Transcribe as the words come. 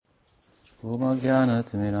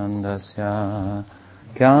Umagyanatimirandasya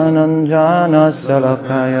Gyananjana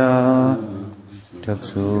Salakaya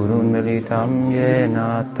Chaksurun Militam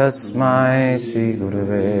Yena Tasmai Sri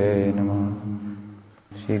Gurave Namah.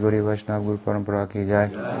 Shri Gauri Vaishnava Guru Parampara ki jai.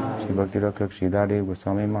 Shri Bhakti Rakshak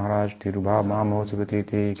Sridhara Maharaja Tirobhava Mahotsava ki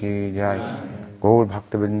jai. Gaur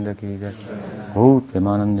Bhakta Vrinda ki jai. Gaur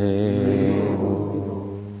Premanande.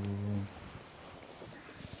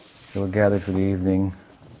 So we're gathered for the evening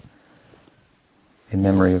in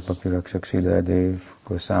memory of Bhakti Rakshak Sridhara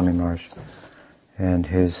Goswami Maharaj and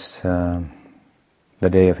his the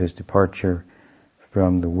day of his departure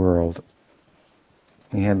from the world.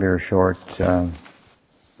 He had a very short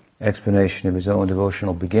explanation of his own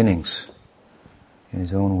devotional beginnings in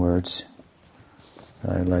his own words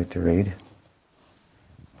that I'd like to read.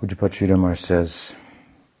 Pujyapat Sridhara Maharaj says,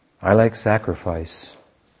 I like sacrifice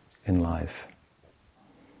in life,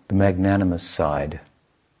 the magnanimous side.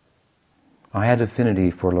 I had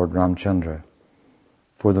affinity for Lord Ramchandra,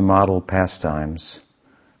 for the model pastimes,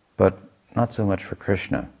 but not so much for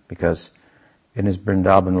Krishna, because in his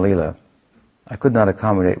Vrindavan Leela, I could not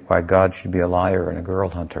accommodate why God should be a liar and a girl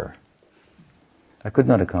hunter. I could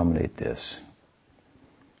not accommodate this.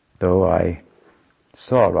 Though I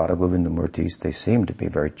saw Radha Govinda Murtis, they seemed to be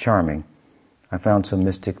very charming. I found some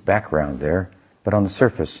mystic background there, but on the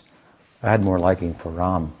surface, I had more liking for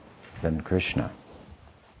Ram than Krishna.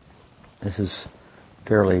 This is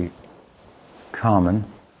fairly common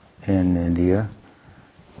in India.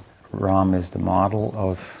 Ram is the model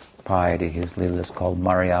of piety. His Leela is called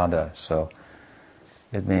Maryada, so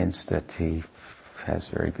it means that he has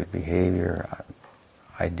very good behavior,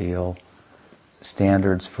 ideal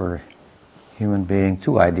standards for human being,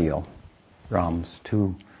 too ideal. Ram's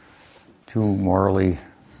too morally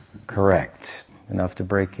correct, enough to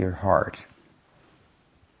break your heart.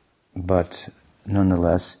 But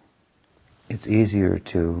nonetheless, it's easier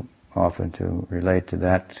often to relate to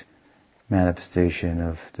that manifestation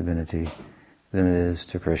of divinity than it is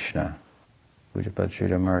to Krishna. Pujyapat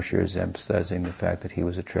Sridhara Maharaj is emphasizing the fact that he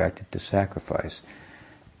was attracted to sacrifice,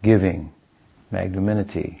 giving,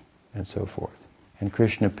 magnanimity, and so forth. And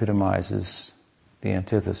Krishna epitomizes the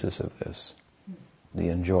antithesis of this, the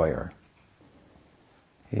enjoyer.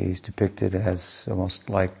 He's depicted as almost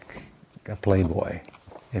like a playboy,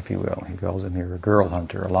 if you will. He calls him here a girl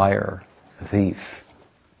hunter, a liar, a thief.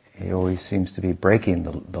 He always seems to be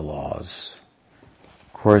breaking the laws.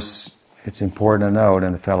 Of course, it's important to note,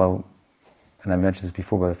 and I mentioned this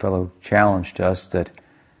before, but a fellow challenged us that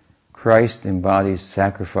Christ embodies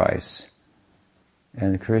sacrifice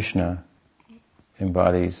and Krishna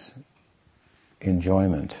embodies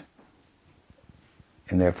enjoyment.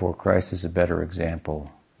 And therefore Christ is a better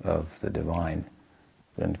example of the divine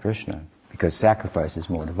than Krishna, because sacrifice is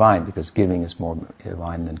more divine, because giving is more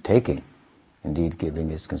divine than taking. Indeed,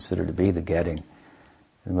 giving is considered to be the getting.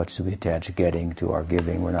 As much as we attach getting to our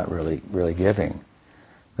giving, we're not really giving.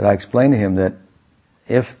 But I explained to him that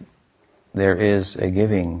if there is a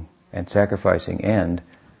giving and sacrificing end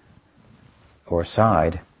or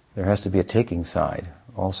side, there has to be a taking side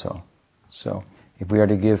also. So, if we are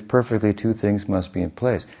to give perfectly, two things must be in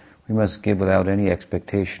place. We must give without any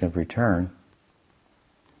expectation of return.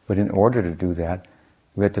 But in order to do that,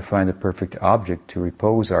 we have to find the perfect object to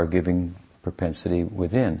repose our giving propensity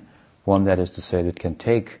within. One, that is to say, that can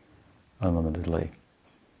take unlimitedly.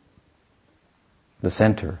 The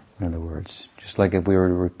center, in other words. Just like if we were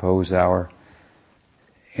to repose our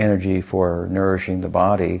energy for nourishing the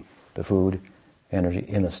body, the food, energy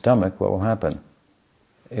in the stomach, what will happen?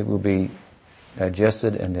 It will be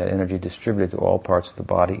digested and that energy distributed to all parts of the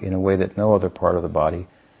body in a way that no other part of the body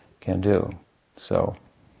can do. So,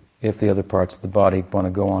 if the other parts of the body want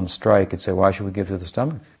to go on strike and say, why should we give to the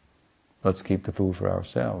stomach? Let's keep the food for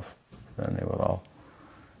ourselves. Then they will all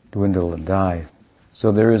dwindle and die.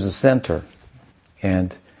 So there is a center,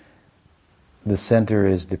 and the center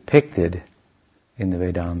is depicted in the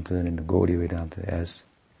Vedanta and in the Gaudiya Vedanta as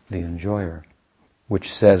the enjoyer,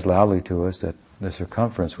 which says loudly to us that the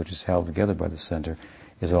circumference which is held together by the center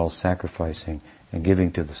is all sacrificing and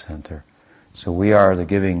giving to the center. So we are the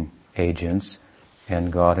giving agents,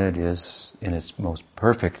 and Godhead is in its most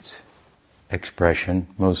perfect expression,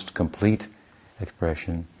 most complete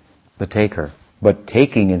expression, the taker. But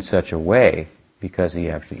taking in such a way, because he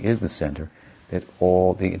actually is the center, that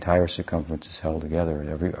the entire circumference is held together,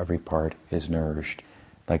 and every part is nourished.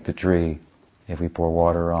 Like the tree, if we pour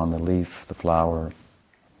water on the leaf, the flower,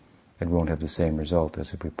 it won't have the same result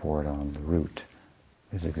as if we pour it on the root.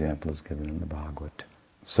 This example is given in the Bhagavad.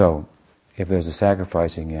 So, if there's a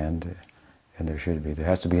sacrificing end, and there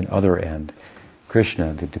has to be an other end,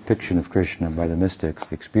 Krishna, the depiction of Krishna by the mystics,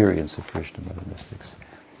 the experience of Krishna by the mystics,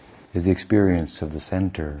 is the experience of the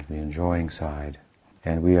center, the enjoying side.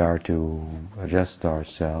 And we are to adjust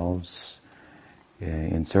ourselves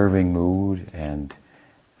in serving mood and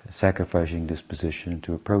sacrificing disposition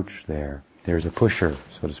to approach there. There's a pusher,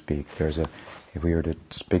 so to speak. If we were to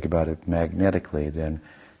speak about it magnetically, then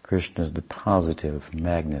Krishna is the positive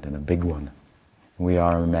magnet, and a big one. We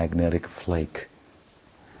are a magnetic flake,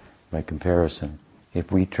 by comparison.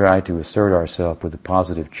 If we try to assert ourselves with a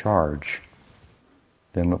positive charge,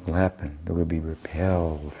 then what will happen? That we'll be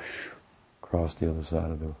repelled across the other side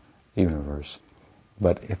of the universe.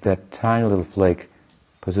 But if that tiny little flake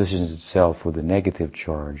positions itself with a negative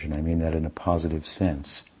charge, and I mean that in a positive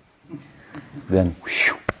sense, then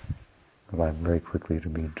very quickly to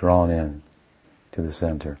be drawn in to the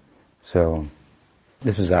center. So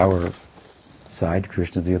this is our side,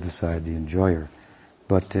 Krishna's the other side, the enjoyer.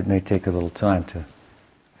 But it may take a little time to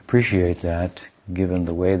appreciate that, given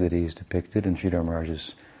the way that he's depicted, and Sridhara Maharaj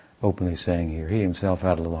is openly saying here, he himself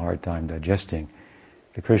had a little hard time digesting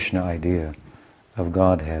the Krishna idea of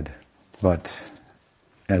Godhead. But,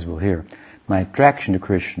 as we'll hear, my attraction to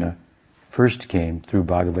Krishna first came through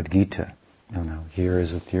Bhagavad Gita. Here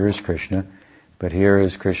is Krishna, but here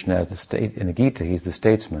is Krishna as the state. In the Gita, he's the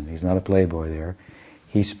statesman. He's not a playboy there.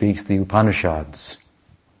 He speaks the Upanishads.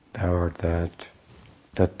 Thou art that,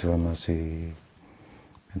 Tattvamasi,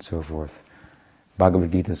 and so forth.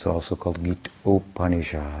 Bhagavad Gita is also called Gita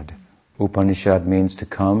Upanishad. Upanishad means to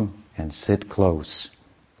come and sit close.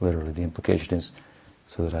 Literally, the implication is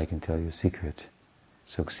so that I can tell you a secret.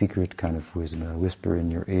 So secret kind of wisdom, a whisper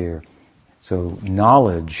in your ear. So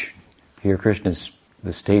knowledge, here Krishna is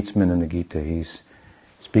the statesman in the Gita. He's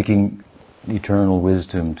speaking eternal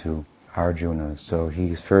wisdom to Arjuna. So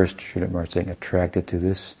he's first, Sridhara Maharaj saying, attracted to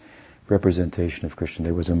this representation of Krishna.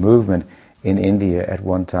 There was a movement in India at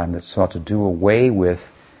one time that sought to do away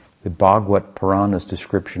with the Bhagavad Purana's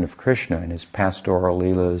description of Krishna and his pastoral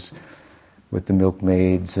leelas with the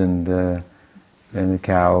milkmaids and the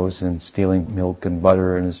cows and stealing milk and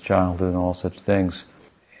butter in his childhood and all such things,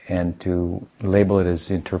 and to label it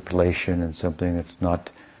as interpolation and something that's not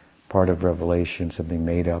part of revelation, something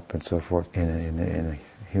made up and so forth in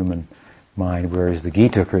a human mind, whereas the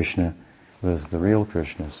Gita Krishna was the real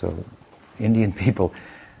Krishna. So Indian people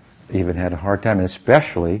even had a hard time, and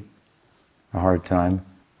especially a hard time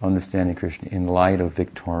understanding Krishna in light of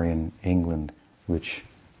Victorian England, which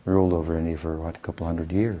ruled over India for, a couple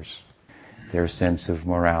hundred years. Their sense of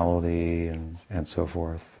morality and so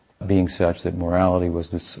forth being such that morality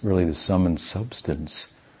was really the sum and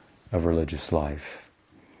substance of religious life.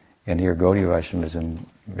 And here Gaudiya Vaishnavism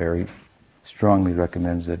very strongly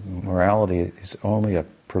recommends that morality is only a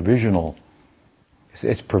provisional.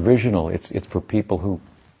 It's provisional. It's for people who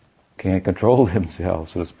can't control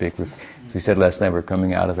themselves, so to speak. As we said last night, we're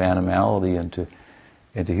coming out of animality into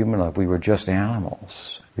human life. We were just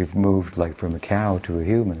animals. We've moved like from a cow to a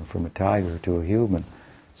human, from a tiger to a human,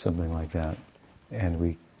 something like that. And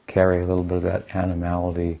we carry a little bit of that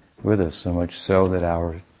animality with us, so much so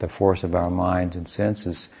that the force of our minds and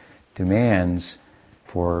senses demands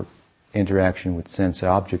for interaction with sense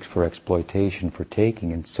objects, for exploitation, for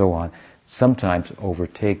taking, and so on, sometimes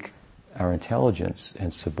overtake our intelligence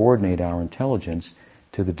and subordinate our intelligence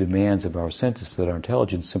to the demands of our senses, so that our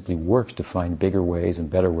intelligence simply works to find bigger ways and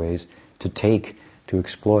better ways to take, to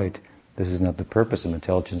exploit. This is not the purpose of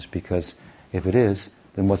intelligence, because if it is,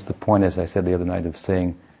 then what's the point, as I said the other night, of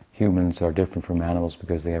saying humans are different from animals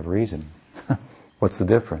because they have reason? What's the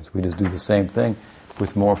difference? We just do the same thing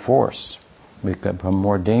with more force. We become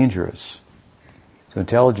more dangerous. So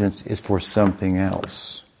intelligence is for something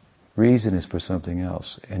else. Reason is for something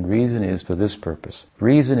else. And reason is for this purpose.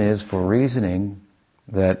 Reason is for reasoning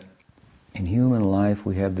that in human life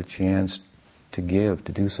we have the chance to give,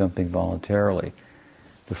 to do something voluntarily.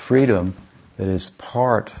 The freedom that is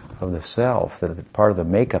part of the self, that is part of the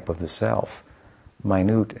makeup of the self,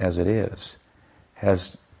 minute as it is,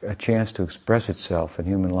 has a chance to express itself in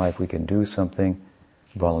human life. We can do something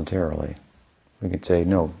voluntarily. We can say,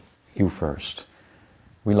 no, you first.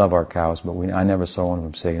 We love our cows, but I never saw one of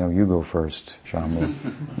them say, no, you go first,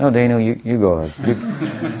 Shamu. No, Dano, you go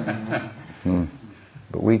ahead.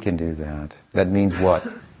 But we can do that. That means what?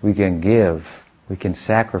 We can give, we can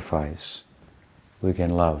sacrifice, we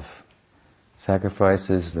can love.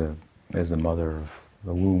 Sacrifice is the mother of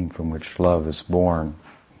the womb from which love is born.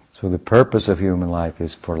 So the purpose of human life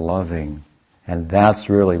is for loving. And that's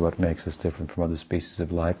really what makes us different from other species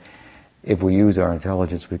of life. If we use our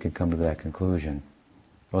intelligence, we can come to that conclusion.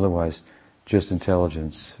 Otherwise, just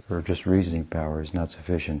intelligence or just reasoning power is not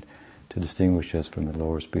sufficient to distinguish us from the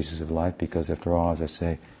lower species of life, because after all, as I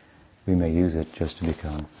say, we may use it just to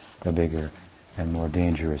become a bigger and more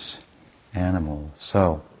dangerous animal.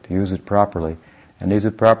 So, to use it properly, and use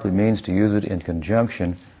it properly means to use it in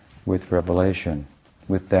conjunction with revelation,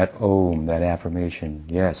 with that Om, that affirmation,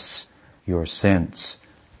 yes, your sense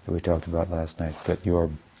that we talked about last night, that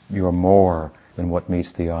you're more than what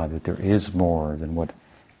meets the eye, that there is more than what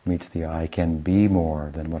meets the eye, can be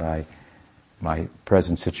more than what my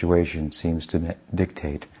present situation seems to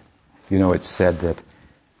dictate. You know, it's said that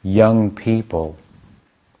young people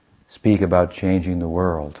speak about changing the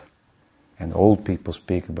world, and old people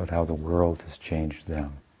speak about how the world has changed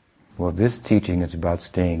them. Well, this teaching is about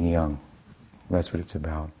staying young. That's what it's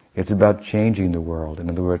about. It's about changing the world. In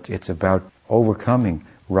other words, it's about overcoming,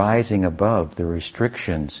 rising above the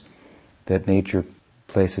restrictions that nature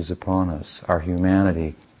places upon us. Our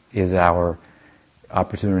humanity is our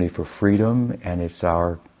opportunity for freedom, and it's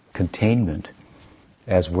our containment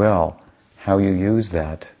as well. How you use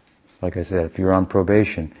that, like I said, if you're on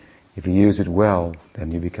probation, if you use it well,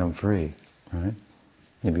 then you become free, right?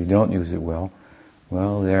 If you don't use it well,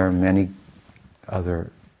 there are many other,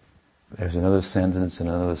 there's another sentence in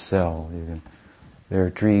another cell. There are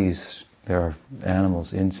trees, there are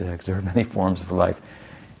animals, insects, there are many forms of life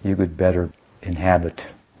you could better inhabit,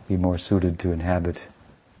 be more suited to inhabit.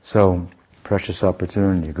 So, precious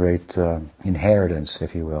opportunity, great inheritance,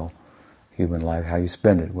 if you will, human life. How you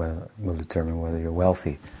spend it will determine whether you're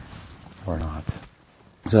wealthy or not.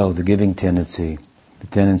 So, the giving tendency,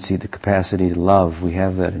 the capacity to love, we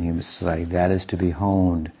have that in human society. That is to be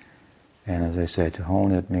honed. And as I say, to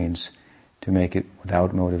hone it means to make it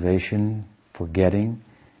without motivation, forgetting,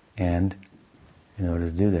 and in order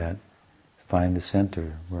to do that, find the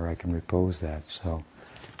center where I can repose that. So,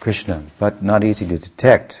 Krishna, but not easy to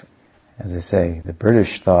detect. As I say, the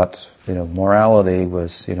British thought, morality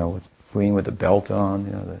was, queen with the belt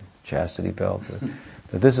on, the chastity belt.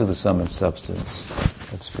 That this is the sum and substance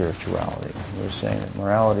of spirituality. We're saying that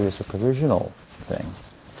morality is a provisional thing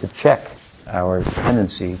to check our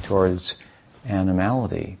tendency towards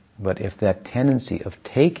animality. But if that tendency of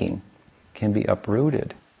taking can be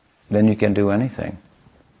uprooted, then you can do anything.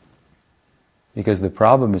 Because the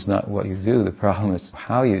problem is not what you do, the problem is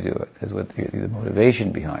how you do it, is what the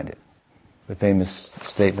motivation behind it. The famous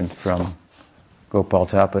statement from Gopal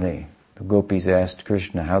Tapani. The gopis asked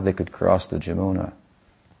Krishna how they could cross the Jamuna,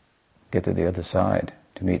 get to the other side,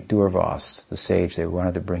 to meet Durvas, the sage. They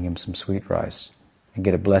wanted to bring him some sweet rice and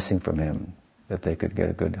get a blessing from him that they could get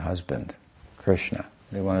a good husband, Krishna.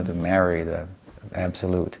 They wanted to marry the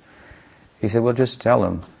Absolute. He said, well, just tell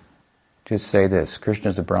him, just say this,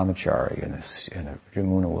 Krishna's a brahmachari and the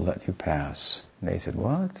Jamuna will let you pass. And they said,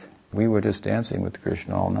 what? We were just dancing with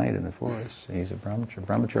Krishna all night in the forest. And he's a brahmachari.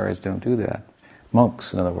 Brahmacharis don't do that.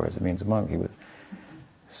 Monks, in other words, it means a monk.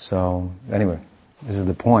 So, anyway, this is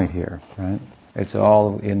the point here, right? It's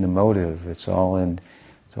all in the motive. It's all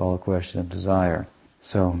a question of desire.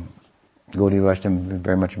 So, Gaudiya Vaishnava is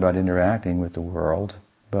very much about interacting with the world,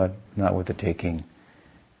 but not with the taking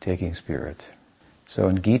spirit. So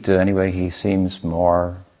in Gita, anyway, he seems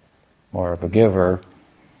more of a giver,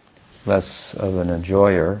 less of an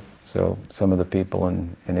enjoyer. So some of the people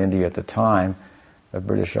in India at the time of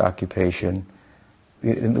British occupation,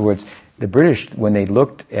 in other words, the British, when they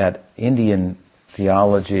looked at Indian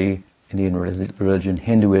theology, Indian religion,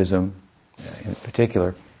 Hinduism in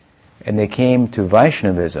particular, and they came to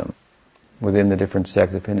Vaishnavism within the different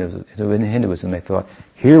sects of Hinduism, they thought,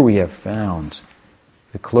 here we have found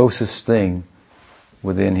the closest thing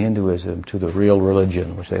within Hinduism to the real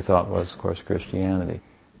religion, which they thought was, of course, Christianity,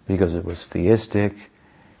 because it was theistic,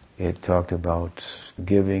 it talked about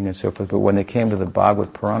giving and so forth. But when they came to the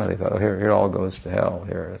Bhagavad Purana, they thought, here it all goes to hell.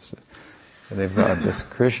 They've got this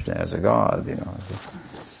Krishna as a god,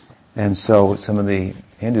 And so some of the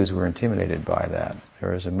Hindus were intimidated by that.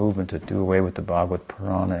 There was a movement to do away with the Bhagavad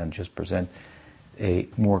Purana and just present a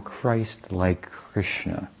more Christ-like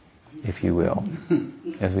Krishna, if you will,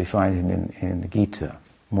 as we find him in the Gita,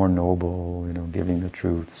 more noble, giving the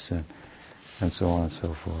truths and so on and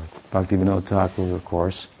so forth. Bhaktivinoda Thakur, of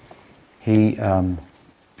course, he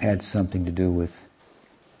had something to do with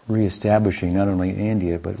reestablishing not only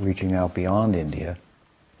India, but reaching out beyond India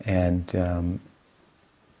and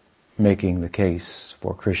making the case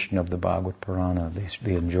for Krishna of the Bhagavad Purana,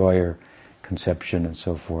 the enjoyer conception and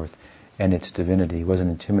so forth, and its divinity. He wasn't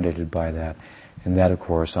intimidated by that. And that, of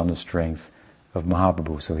course, on the strength of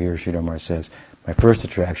Mahaprabhu. So here Sridhar Maharaj says, my first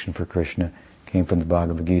attraction for Krishna came from the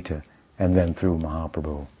Bhagavad Gita, and then through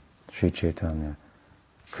Mahaprabhu, Sri Chaitanya.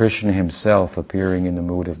 Krishna himself appearing in the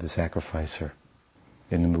mood of the sacrificer,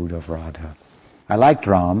 in the mood of Radha. I liked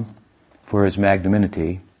Ram, for his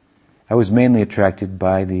magnanimity. I was mainly attracted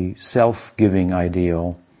by the self-giving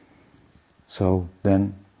ideal. So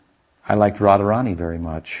then I liked Radharani very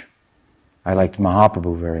much. I liked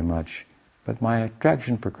Mahaprabhu very much. But my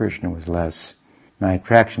attraction for Krishna was less. My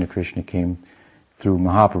attraction to Krishna came through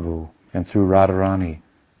Mahaprabhu and through Radharani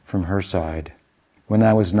from her side. When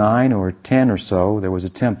I was 9 or 10 or so, there was a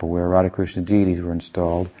temple where Radha Krishna deities were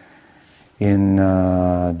installed in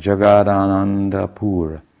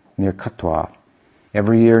Jagadanandapur, near Katwa.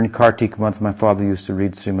 Every year in Kartik month, my father used to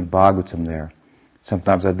read Srimad Bhagavatam there.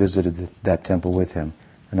 Sometimes I visited that temple with him,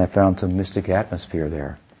 and I found some mystic atmosphere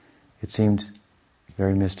there. It seemed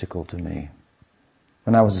very mystical to me.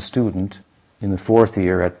 When I was a student, in the 4th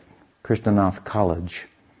year at Krishnanath College,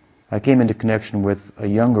 I came into connection with a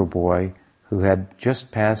younger boy who had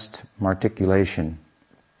just passed matriculation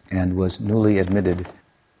and was newly admitted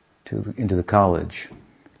into the college.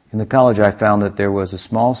 In the college I found that there was a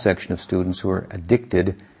small section of students who were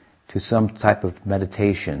addicted to some type of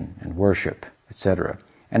meditation and worship, etc.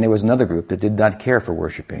 And there was another group that did not care for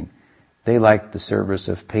worshiping. They liked the service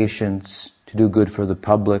of patience, to do good for the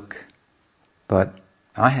public, but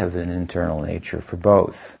I have an internal nature for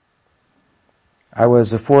both. I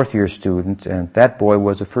was a 4th year student, and that boy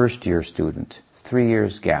was a 1st year student, 3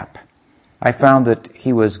 years gap. I found that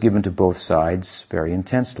he was given to both sides very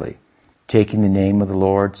intensely, taking the name of the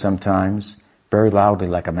Lord sometimes very loudly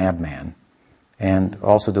like a madman, and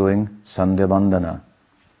also doing Sandhya Vandana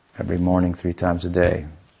every morning 3 times a day,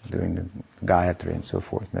 doing the Gayatri and so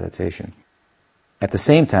forth, meditation. At the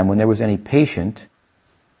same time, when there was any patient,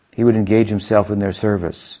 he would engage himself in their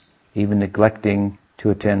service, even neglecting to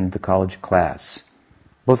attend the college class.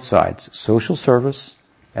 Both sides, social service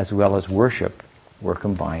as well as worship, were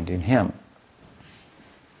combined in him.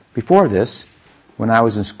 Before this, when I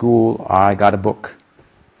was in school, I got a book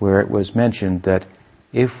where it was mentioned that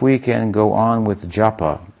if we can go on with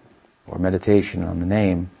japa, or meditation on the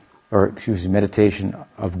name, meditation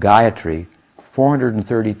of Gayatri,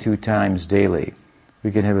 432 times daily,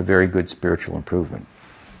 we can have a very good spiritual improvement.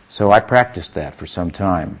 So I practiced that for some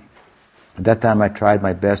time. At that time I tried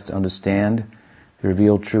my best to understand the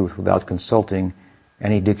revealed truth without consulting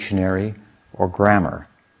any dictionary or grammar.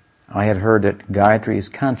 I had heard that Gayatri is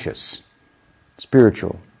conscious,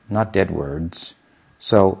 spiritual, not dead words.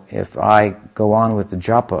 So if I go on with the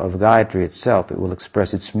japa of Gayatri itself, it will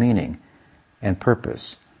express its meaning and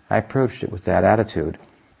purpose. I approached it with that attitude,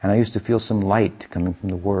 and I used to feel some light coming from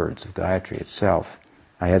the words of Gayatri itself.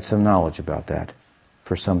 I had some knowledge about that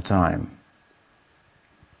for some time.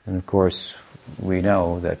 And of course, we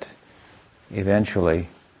know that eventually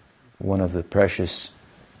one of the precious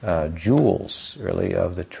jewels, really,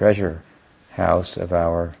 of the treasure house of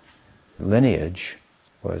our lineage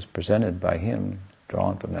was presented by him,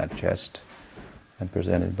 drawn from that chest, and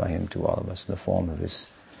presented by him to all of us in the form of his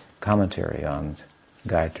commentary on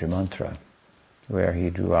Gayatri Mantra, where he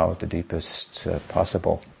drew out the deepest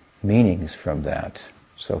possible meanings from that.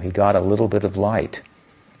 So he got a little bit of light,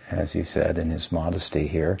 as he said in his modesty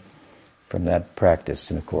here, from that practice.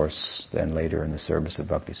 And of course, then later in the service of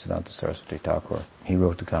Bhaktisiddhanta Saraswati Thakur, he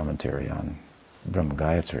wrote the commentary on Brahma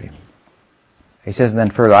Gayatri. He says then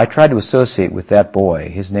further, I tried to associate with that boy.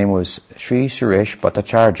 His name was Sri Suresh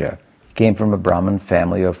Bhattacharya. He came from a Brahmin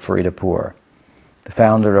family of Faridapur. The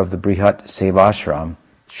founder of the Brihat Sevashram,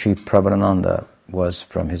 Sri Prabhupada, was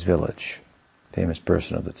from his village, famous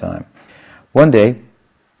person of the time. One day,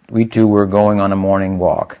 we two were going on a morning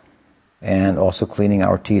walk and also cleaning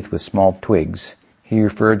our teeth with small twigs. He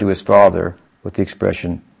referred to his father with the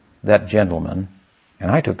expression, that gentleman,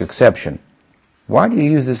 and I took exception. Why do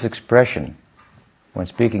you use this expression when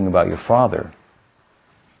speaking about your father?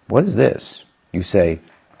 What is this? You say,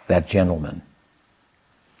 that gentleman.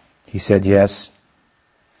 He said, yes,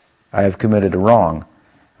 I have committed a wrong.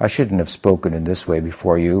 I shouldn't have spoken in this way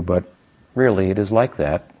before you, but really it is like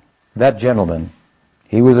that. That gentleman,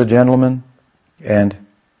 he was a gentleman, and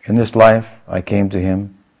in this life I came to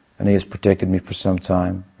him, and he has protected me for some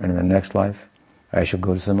time, and in the next life I shall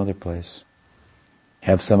go to some other place,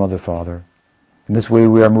 have some other father. In this way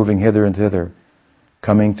we are moving hither and thither,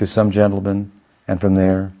 coming to some gentleman, and from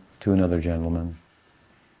there to another gentleman.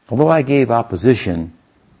 Although I gave opposition,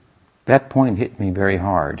 that point hit me very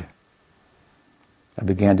hard. I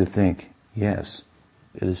began to think, yes,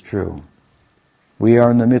 it is true. We are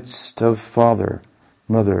in the midst of father,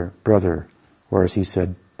 mother, brother, or as he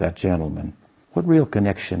said, that gentleman. What real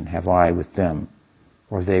connection have I with them,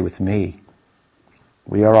 or they with me?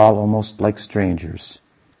 We are all almost like strangers.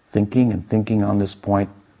 Thinking and thinking on this point,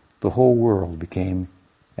 the whole world became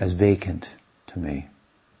as vacant to me.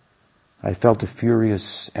 I felt a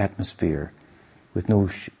furious atmosphere with no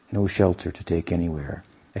no shelter to take anywhere,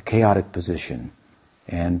 a chaotic position,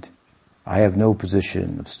 and I have no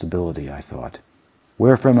position of stability, I thought.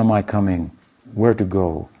 Where from am I coming? Where to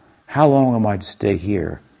go? How long am I to stay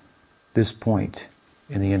here? This point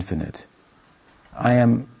in the infinite. I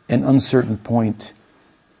am an uncertain point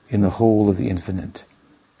in the whole of the infinite.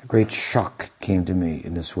 A great shock came to me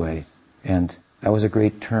in this way, and that was a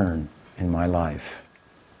great turn in my life.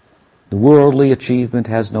 The worldly achievement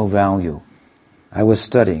has no value. I was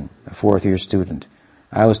studying, a fourth-year student.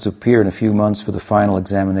 I was to appear in a few months for the final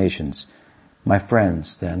examinations. My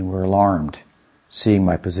friends, then, were alarmed, seeing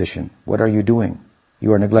my position. What are you doing?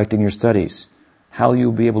 You are neglecting your studies. How will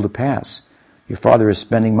you be able to pass? Your father is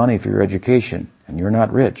spending money for your education, and you're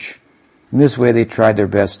not rich. In this way they tried their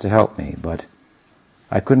best to help me, but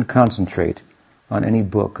I couldn't concentrate on any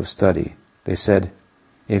book of study. They said,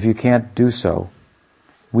 if you can't do so,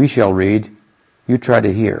 we shall read, you try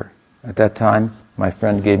to hear. At that time, my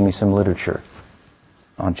friend gave me some literature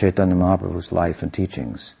on Chaitanya Mahaprabhu's life and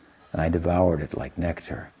teachings, and I devoured it like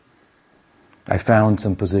nectar. I found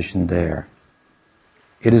some position there.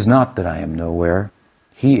 It is not that I am nowhere.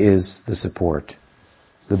 He is the support,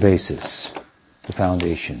 the basis, the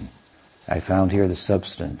foundation. I found here the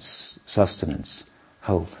sustenance,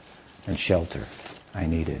 hope, and shelter I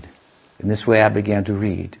needed. In this way I began to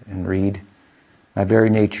read and read. My very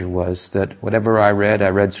nature was that whatever I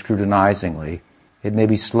read scrutinizingly. It may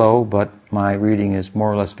be slow, but my reading is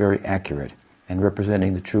more or less very accurate and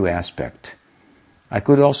representing the true aspect. I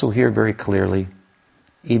could also hear very clearly,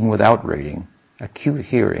 even without reading. Acute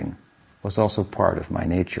hearing was also part of my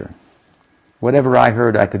nature. Whatever I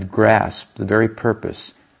heard, I could grasp the very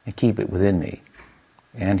purpose and keep it within me.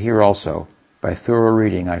 And here also, by thorough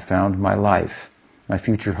reading, I found my life, my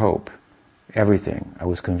future hope, everything. I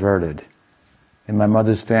was converted. In my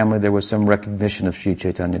mother's family, there was some recognition of Sri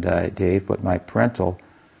Chaitanya Dev, but my parental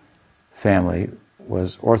family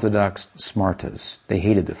was orthodox smartas. They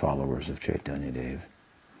hated the followers of Chaitanya Dev.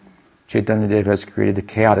 Chaitanya Dev has created a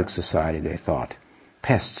chaotic society, they thought.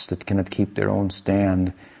 Pests that cannot keep their own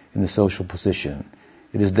stand in the social position.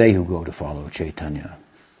 It is they who go to follow Chaitanya.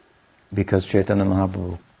 Because Chaitanya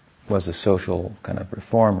Mahaprabhu was a social kind of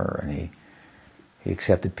reformer, and he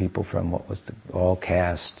accepted people from what was all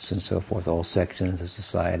castes and so forth, all sections of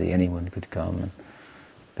society. Anyone could come. And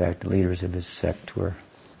in fact, the leaders of his sect were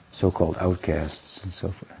so-called outcasts and so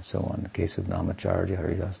forth and so on. In the case of Namacharya,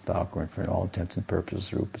 Haridas Thakur, and for all intents and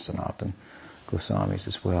purposes, Rupa Sanatan Goswamis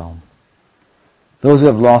as well. Those who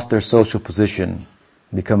have lost their social position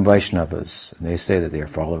become Vaishnavas, and they say that they are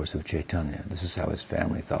followers of Chaitanya. This is how his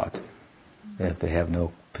family thought. If they have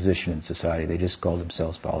no position in society, they just call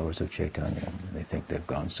themselves followers of Chaitanya, and they think they've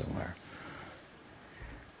gone somewhere.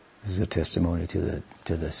 This is a testimony to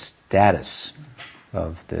the status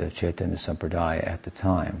of the Chaitanya Sampradaya at the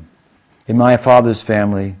time. In my father's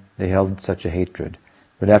family, they held such a hatred,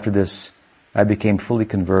 but after this, I became fully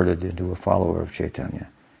converted into a follower of Chaitanya.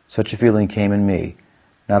 Such a feeling came in me,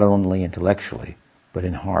 not only intellectually, but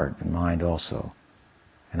in heart and mind also,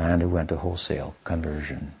 and I underwent a wholesale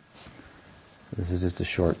conversion. This is just a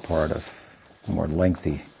short part of a more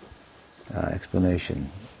lengthy explanation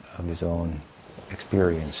of his own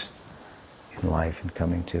experience in life and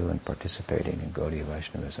coming to and participating in Gaudiya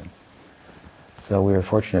Vaishnavism. So we are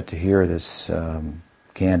fortunate to hear this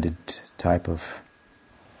candid type of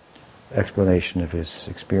explanation of his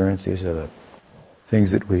experience. These are the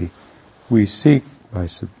things that we seek by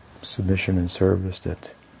submission and service,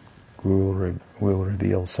 that Guru will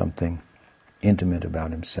reveal something intimate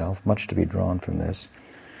about himself, much to be drawn from this.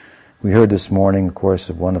 We heard this morning, of course,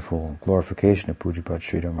 a wonderful glorification of Pujapad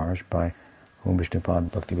Sridhar Maharaj by Om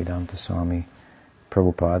Vishnupad Bhaktivedanta Swami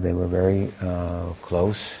Prabhupada. They were very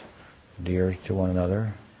close, dear to one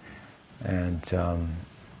another, and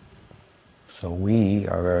so we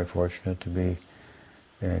are very fortunate to be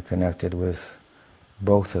connected with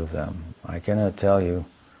both of them. I cannot tell you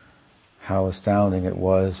how astounding it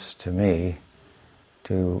was to me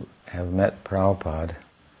to have met Prabhupada,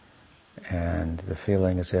 and the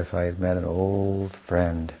feeling as if I had met an old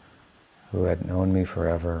friend who had known me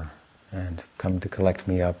forever and come to collect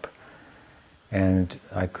me up. And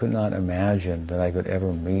I could not imagine that I could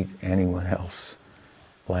ever meet anyone else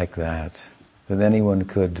like that anyone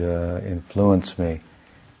could influence me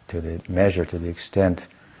to the extent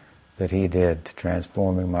that he did,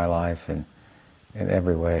 transforming my life in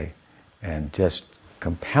every way, and just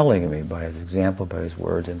compelling me by his example, by his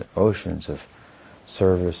words, into oceans of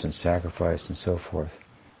service and sacrifice and so forth.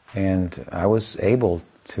 And I was able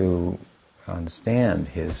to understand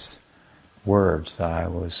his words. I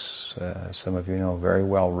was, some of you know, very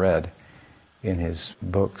well read in his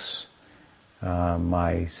books.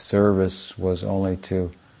 My service was only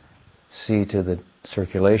to see to the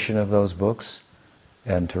circulation of those books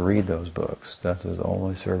and to read those books. That was the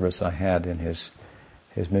only service I had in his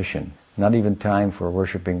mission. Not even time for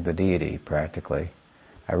worshiping the deity, practically.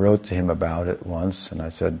 I wrote to him about it once, and I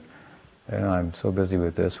said, I'm so busy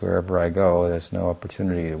with this, wherever I go, there's no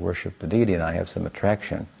opportunity to worship the deity, and I have some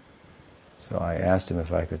attraction. So I asked him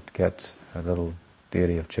if I could get a little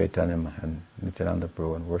deity of Chaitanya and Nityananda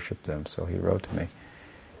Prabhu and worship them. So he wrote to me,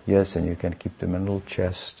 yes, and you can keep them in a little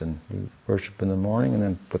chest, and you worship in the morning, and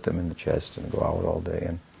then put them in the chest and go out all day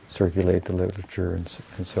and circulate the literature and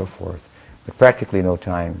so forth. But practically no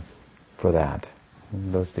time for that.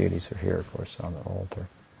 And those deities are here, of course, on the altar.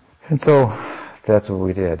 And so that's what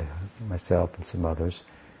we did, myself and some others.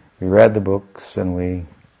 We read the books and we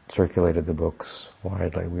circulated the books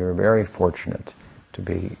widely. We were very fortunate to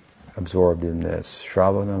be absorbed in this.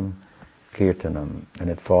 Shravanam, Kirtanam, and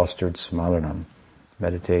it fostered Smaranam,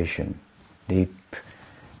 meditation, deep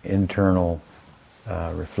internal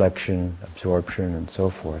reflection, absorption, and so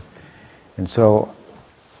forth. And so,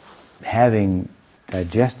 having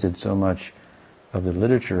digested so much of the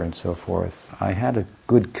literature and so forth, I had a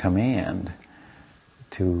good command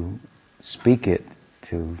to speak it,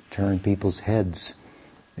 to turn people's heads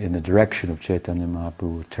in the direction of Chaitanya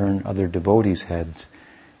Mahaprabhu, turn other devotees' heads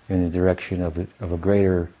in the direction of a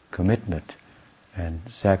greater commitment and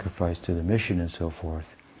sacrifice to the mission and so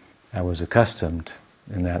forth. I was accustomed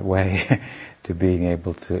in that way to being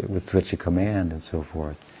able to, with such a command and so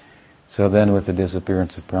forth. So then with the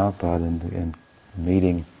disappearance of Prabhupada and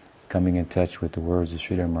meeting, coming in touch with the words of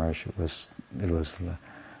Sridhara Maharaj, it was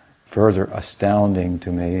further astounding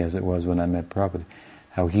to me, as it was when I met Prabhupada,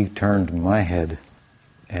 how he turned my head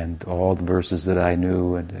and all the verses that I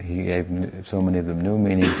knew, and he gave so many of them new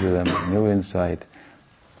meaning to them, new insight.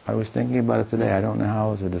 I was thinking about it today. I don't know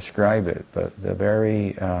how to describe it, but the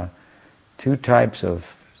very two types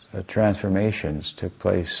of transformations took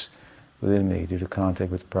place within me due to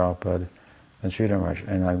contact with Prabhupada and Sridhara Maharaj.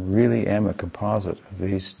 And I really am a composite of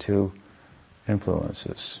these two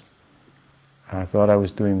influences. I thought I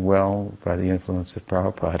was doing well by the influence of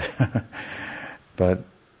Prabhupada, but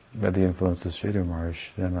by the influence of Sridhara Maharaj,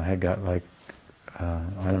 then I got I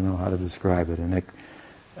don't know how to describe it. And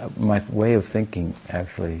my way of thinking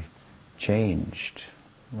actually changed.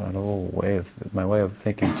 My way of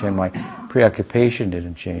thinking changed. My preoccupation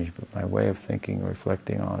didn't change, but my way of thinking,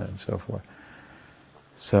 reflecting on it, and so forth.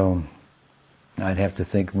 So I'd have to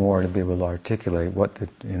think more to be able to articulate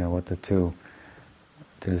to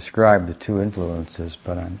describe the two influences.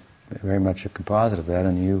 But I'm very much a composite of that,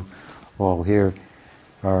 and you all here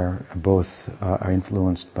are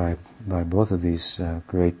influenced by both of these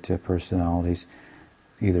great personalities,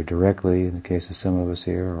 either directly in the case of some of us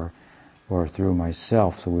here, or through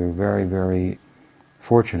myself. So we're very, very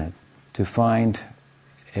fortunate to find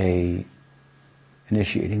a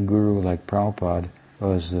initiating guru like Prabhupada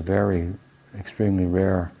was a very extremely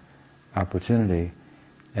rare opportunity,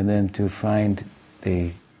 and then to find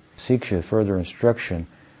the siksha, further instruction,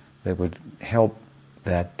 that would help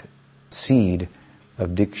that seed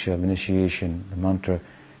of diksha, of initiation, the mantra,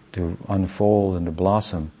 to unfold and to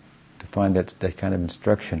blossom, to find that kind of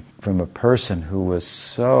instruction from a person who was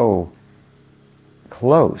so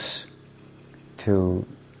close to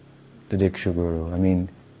the Diksha Guru. I mean,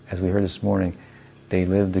 as we heard this morning, they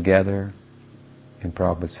lived together in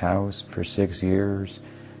Prabhupada's house for 6 years.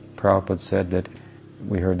 Prabhupada said that,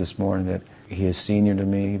 we heard this morning, that he is senior to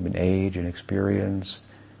me in age and experience.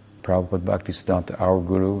 Prabhupada Bhaktisiddhanta, our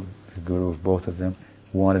Guru, the Guru of both of them,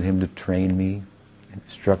 wanted him to train me,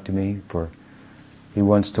 instruct me, for he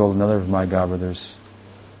once told another of my godbrothers,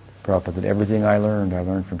 Prabhupada, that everything I learned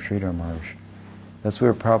from Sridhara Maharaj. That's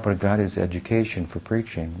where Prabhupada got his education for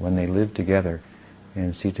preaching, when they lived together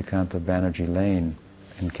in Sitakanta Banerjee Lane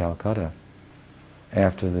in Calcutta.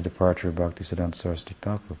 After the departure of Bhaktisiddhanta Saraswati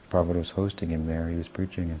Thakur, Prabhupada was hosting him there, he was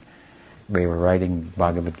preaching, and they were writing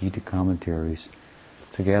Bhagavad Gita commentaries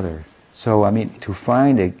together. So, I mean, to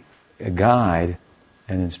find a guide,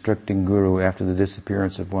 an instructing guru after the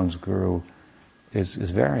disappearance of one's guru is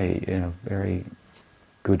very, very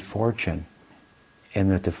good fortune. And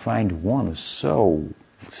that to find one who's so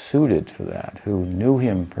suited for that, who knew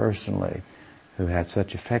him personally, who had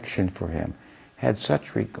such affection for him, had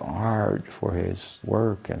such regard for his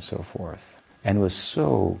work and so forth, and was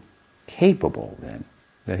so capable then,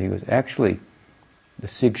 that he was actually the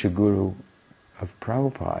Siksha Guru of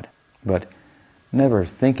Prabhupada, but never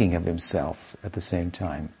thinking of himself at the same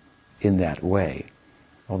time in that way.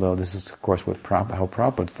 Although this is, of course, how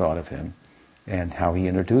Prabhupada thought of him, and how he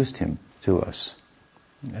introduced him to us.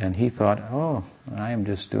 And he thought, oh, I am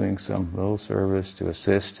just doing some little service to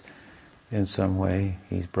assist in some way.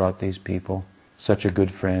 He's brought these people. Such a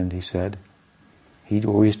good friend, he said. He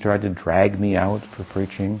always tried to drag me out for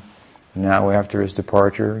preaching. Now after his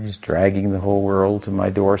departure, he's dragging the whole world to my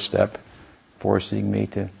doorstep, forcing me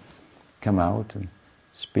to come out and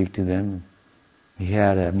speak to them. He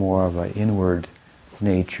had a more of an inward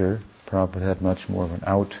nature. Prabhupada had much more of an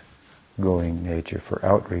outgoing nature. For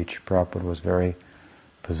outreach, Prabhupada was very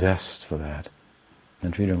possessed for that.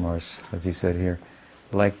 And Sridhar Maharaj, as he said here,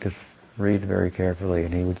 liked to read very carefully,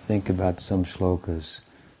 and he would think about some shlokas,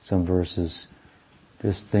 some verses,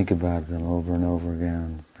 just think about them over and over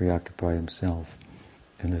again, preoccupy himself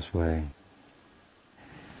in this way.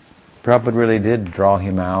 Prabhupada really did draw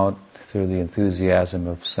him out through the enthusiasm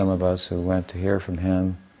of some of us who went to hear from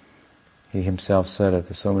him. He himself said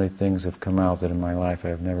it, so many things have come out that in my life I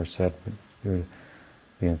have never said, but through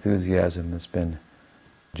the enthusiasm that's been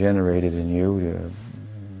generated in you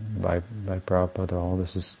by Prabhupada, all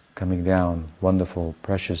this is coming down, wonderful,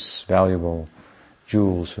 precious, valuable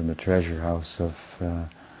jewels from the treasure house of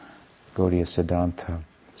Gaudiya Siddhanta.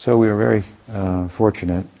 So we were very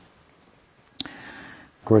fortunate.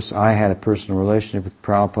 Of course, I had a personal relationship with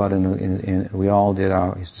Prabhupada, and we all did,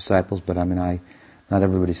 his disciples, but not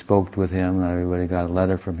everybody spoke with him, not everybody got a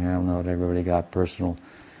letter from him, not everybody got personal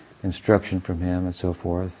instruction from him, and so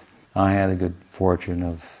forth. I had a good fortune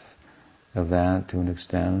of that to an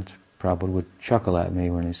extent. Prabhupada would chuckle at me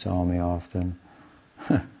when he saw me often.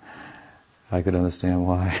 I could understand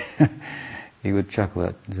why. He would chuckle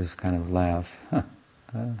at, just kind of laugh.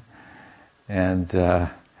 And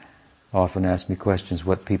often ask me questions,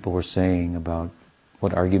 what people were saying about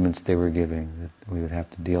what arguments they were giving that we would have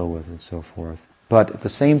to deal with and so forth. But at the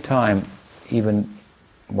same time, even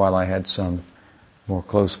while I had some more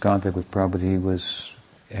close contact with Prabhupada,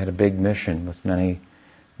 he had a big mission with many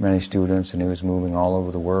students, and he was moving all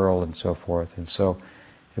over the world and so forth. And so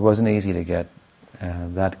it wasn't easy to get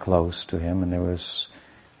that close to him, and he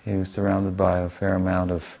was surrounded by a fair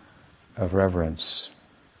amount of reverence,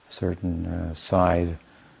 a certain side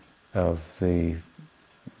of the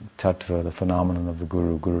tattva, the phenomenon of the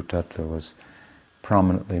Guru tattva was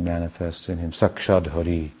prominently manifest in him. Sakshad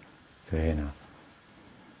Hari Tehena.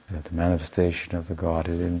 The manifestation of the God,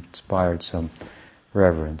 it inspired some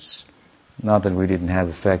reverence. Not that we didn't have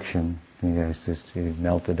affection, it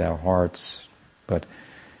melted our hearts, but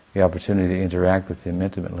the opportunity to interact with him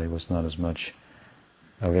intimately was not as much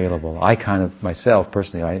available. I kind of, myself,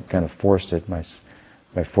 personally, I kind of forced it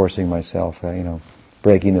by forcing myself,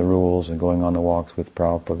 breaking the rules and going on the walks with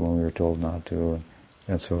Prabhupada when we were told not to,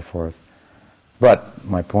 and so forth. But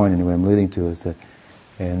my point, anyway, I'm leading to is that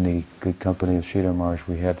in the good company of Sridhar Maharaj,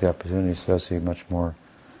 we had the opportunity to associate much more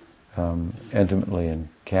intimately and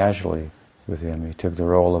casually with him. He took the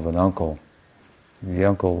role of an uncle. The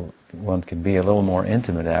uncle, one can be a little more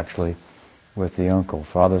intimate, actually, with the uncle.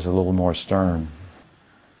 Father's a little more stern.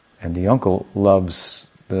 And the uncle loves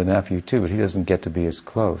the nephew too, but he doesn't get to be as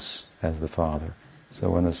close as the father. So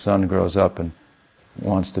when the son grows up and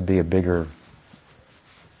wants to be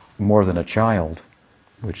more than a child,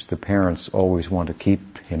 which the parents always want to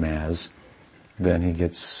keep him as, then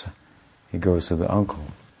he goes to the uncle.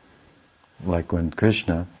 Like when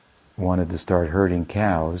Krishna wanted to start herding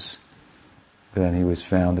cows, then he was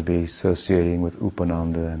found to be associating with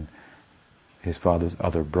Upananda and his father's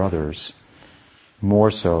other brothers, more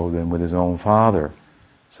so than with his own father.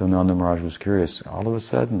 So Nanda Maharaj was curious. All of a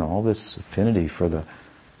sudden, all this affinity for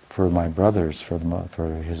my brothers, for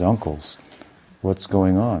his uncles, what's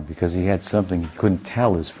going on? Because he had something he couldn't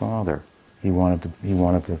tell his father. He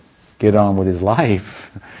wanted to get on with his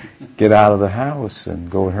life, get out of the house and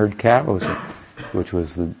go and herd cows, which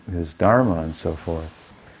was his dharma and so forth.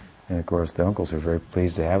 And of course, the uncles were very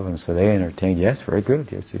pleased to have him, so they entertained. Yes, very good.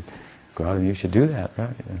 Yes, you go out and you should do that,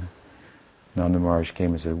 right? And Nanda Maharaj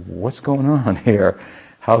came and said, "What's going on here?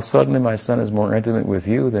 How suddenly my son is more intimate with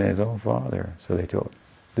you than his own father?" So they told him,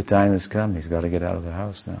 the time has come, he's got to get out of the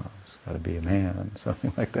house now. He's got to be a man,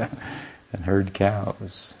 something like that, and herd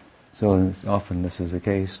cows. So often this is the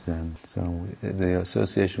case then. So the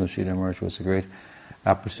association with Sridhar Maharaj was a great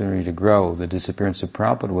opportunity to grow. The disappearance of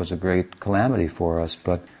Prabhupada was a great calamity for us,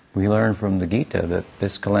 but we learn from the Gita that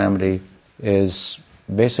this calamity is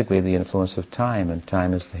basically the influence of time, and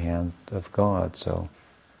time is the hand of God. So,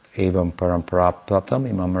 evam parampara praptam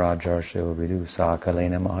imam rajarsho vidu sa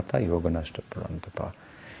kalena mahata yoganashta parantapa.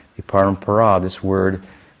 The parampara, this word,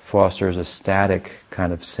 fosters a static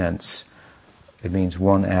kind of sense. It means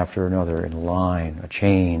one after another, in a line, a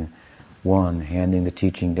chain, one handing the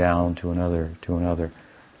teaching down to another,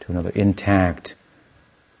 intact,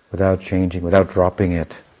 without changing, without dropping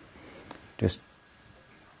it. Just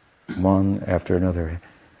one after another.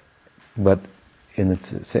 But in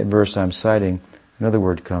the same verse I'm citing, another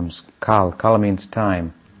word comes, kal. Kala means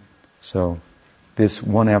time. So this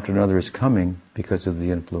one after another is coming because of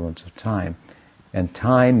the influence of time. And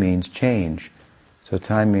time means change. So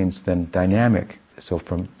time means then dynamic. So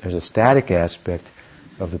there's a static aspect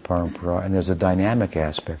of the parampara and there's a dynamic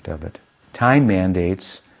aspect of it. Time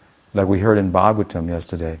mandates, like we heard in Bhagavatam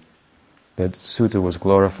yesterday, that Sutta was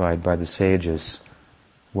glorified by the sages.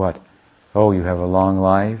 What? Oh, you have a long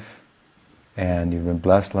life and you've been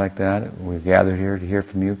blessed like that. We've gathered here to hear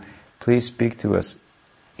from you. Please speak to us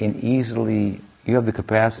you have the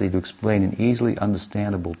capacity to explain in easily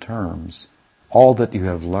understandable terms all that you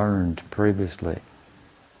have learned previously,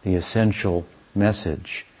 the essential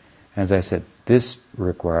message. As I said, this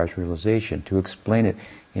requires realization, to explain it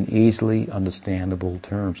in easily understandable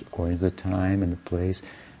terms according to the time and the place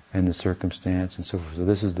and the circumstance and so forth. So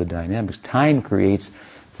this is the dynamics. Time creates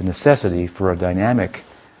the necessity for a dynamic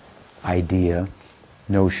idea,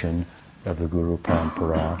 notion of the Guru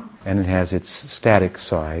Parampara, and it has its static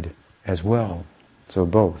side as well. So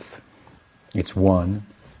both. It's one,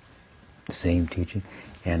 same teaching,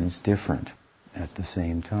 and it's different at the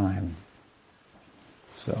same time.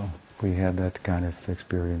 So we had that kind of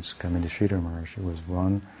experience coming to Sridhara Maharaja. It was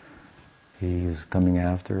one, he is coming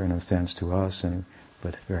after, in a sense, to us,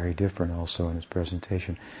 but very different also in his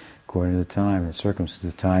presentation, according to the time and the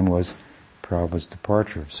circumstances. The time was Prabhupada's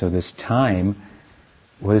departure. So this time,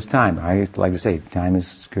 what is time? I like to say, time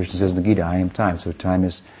is, Krishna says in the Gita, I am time. So time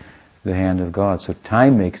is the hand of God. So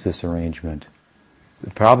time makes this arrangement. The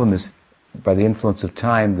problem is, by the influence of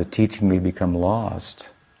time, the teaching may become lost,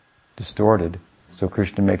 distorted. So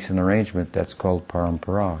Krishna makes an arrangement that's called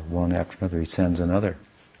parampara, one after another. He sends another.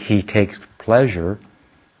 He takes pleasure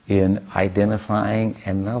in identifying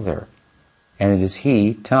another. And it is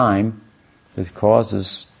he, time, that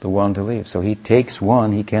causes the one to leave. So he takes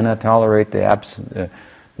one, he cannot tolerate the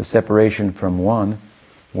separation from one.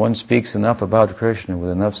 One speaks enough about Krishna with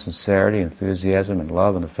enough sincerity, enthusiasm, and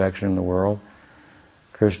love and affection in the world.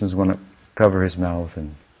 Krishna's going to cover his mouth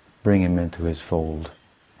and bring him into his fold.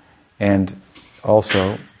 And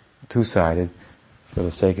also, two-sided, for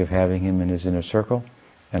the sake of having him in his inner circle,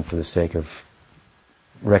 and for the sake of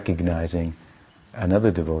recognizing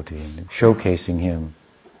another devotee and showcasing him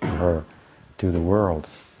or her to the world.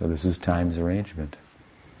 So this is time's arrangement.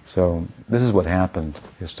 So this is what happened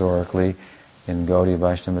historically in Gaudiya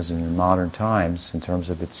Vaishnavism in modern times, in terms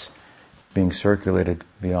of its being circulated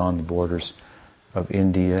beyond the borders of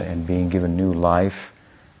India and being given new life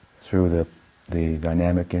through the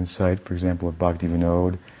dynamic insight, for example, of Bhakti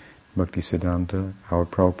Vinod, Bhakti Siddhanta, how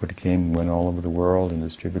Prabhupada came, went all over the world and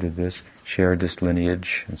distributed this, shared this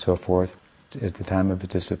lineage and so forth. At the time of his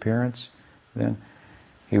disappearance, then,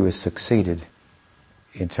 he was succeeded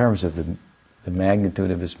in terms of the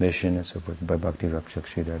magnitude of his mission and so forth by Bhakti Rakshak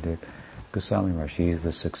Sridhar Goswami Maharaj. He is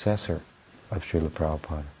the successor of Srila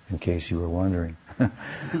Prabhupada, in case you were wondering.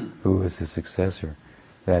 Who is his successor?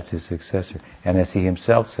 That's his successor. And as he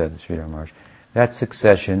himself said, Sridhar Maharaj, that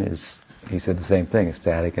succession is, he said the same thing, it's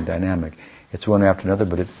static and dynamic. It's one after another,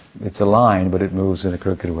 but it's a line, but it moves in a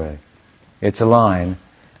crooked way. It's a line,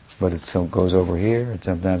 but it goes over here, and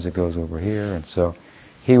sometimes it goes over here, and so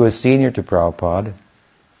he was senior to Prabhupada,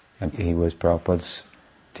 and he was Prabhupada's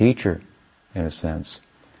teacher, in a sense.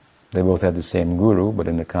 They both had the same guru, but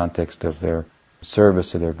in the context of their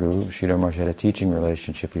service to their guru, Sridhar Maharaj had a teaching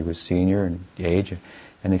relationship. He was senior in age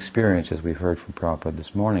and experience, as we've heard from Prabhupada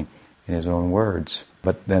this morning, in his own words.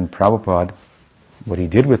 But then Prabhupada, what he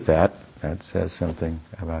did with that says something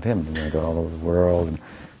about him. He went all over the world, and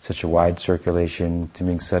such a wide circulation, to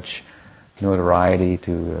bring such notoriety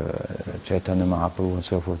to Chaitanya Mahaprabhu and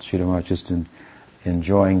so forth. Sridhar Maharaj just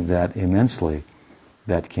enjoying that immensely,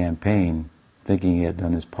 that campaign, thinking he had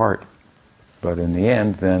done his part. But in the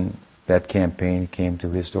end, then, that campaign came to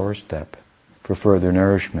his doorstep for further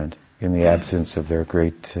nourishment in the absence of their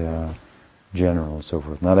great general and so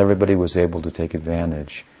forth. Not everybody was able to take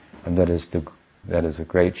advantage, and that is a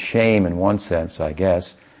great shame in one sense, I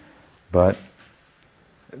guess. But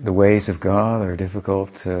the ways of God are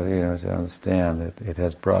difficult to understand. That it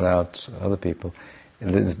has brought out other people. It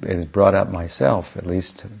has brought out myself, at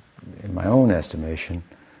least in my own estimation,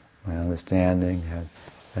 my understanding,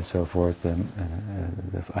 and so forth,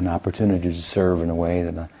 an opportunity to serve in a way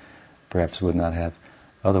that I perhaps would not have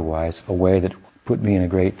otherwise, a way that put me in a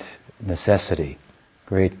great necessity,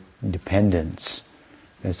 great dependence,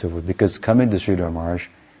 and so forth. Because coming to Sridhar Maharaj,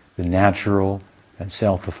 the natural and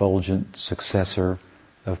self-effulgent successor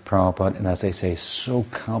of Prabhupada, and as they say, so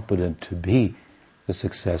competent to be the the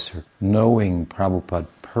successor, knowing Prabhupada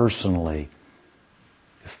personally,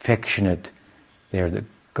 affectionate. They are the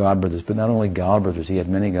godbrothers, but not only godbrothers, he had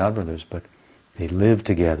many godbrothers, but they lived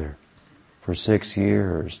together for 6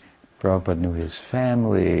 years. Prabhupada knew his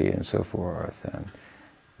family and so forth, and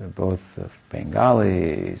they're both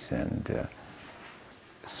Bengalis, and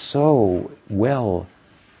so well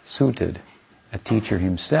suited, a teacher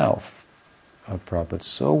himself of Prabhupada,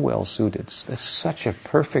 so well suited. It's such a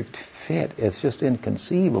perfect fit. It's just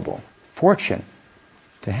inconceivable. Fortune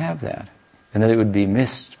to have that. And that it would be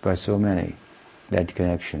missed by so many, that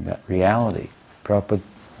connection, that reality. Prabhupada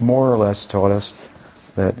more or less taught us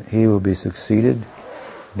that he will be succeeded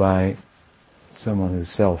by someone who's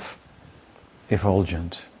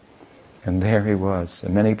self-effulgent. And there he was.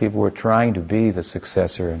 And many people were trying to be the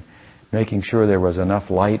successor and making sure there was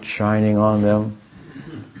enough light shining on them.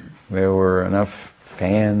 There were enough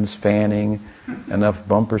fans fanning, enough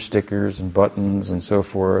bumper stickers and buttons and so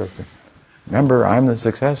forth. Remember, I'm the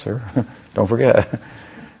successor. Don't forget.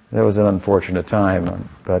 That was an unfortunate time.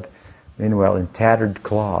 But meanwhile, in tattered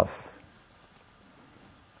cloth,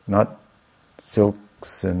 not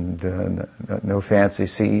silks and no fancy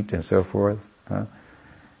seat and so forth.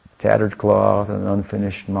 Tattered cloth and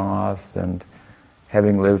unfinished moth, and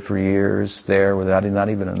having lived for years there without not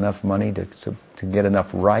even enough money to get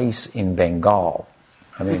enough rice in Bengal.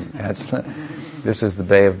 I mean, this is the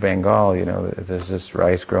Bay of Bengal, there's just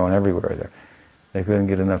rice growing everywhere there. They couldn't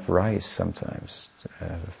get enough rice sometimes to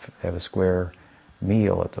have a square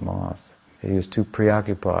meal at the moth. He was too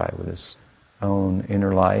preoccupied with his own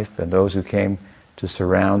inner life, and those who came to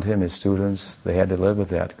surround him, his students, they had to live with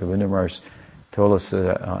that. Govinda Maharaj told us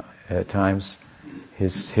at times,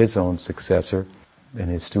 his own successor in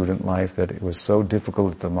his student life, that it was so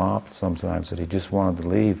difficult at the moth sometimes that he just wanted to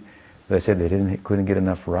leave. They said they couldn't get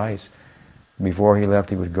enough rice. Before he left,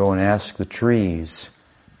 he would go and ask the trees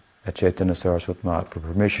at Chaitanya Saraswati Math for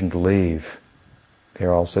permission to leave.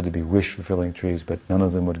 They're all said to be wish-fulfilling trees, but none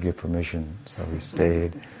of them would give permission, so he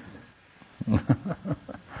stayed.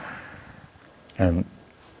 And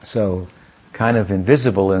so, kind of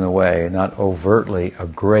invisible in a way, not overtly a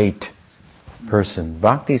great person.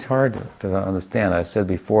 Bhakti's hard to understand. I said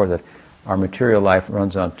before that our material life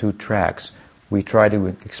runs on 2 tracks. We try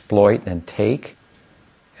to exploit and take,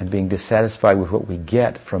 and being dissatisfied with what we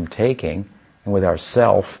get from taking, and with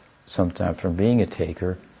ourself, sometimes from being a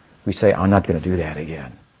taker, we say, I'm not going to do that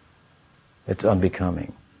again. It's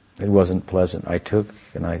unbecoming. It wasn't pleasant. I took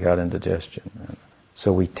and I got indigestion.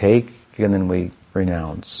 So we take and then we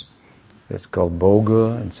renounce. It's called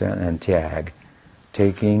bhoga and tyag,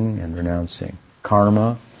 taking and renouncing,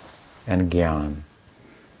 karma and gyan.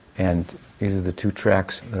 And these are the 2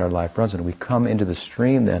 tracks that our life runs on. We come into the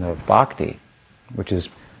stream then of bhakti, which is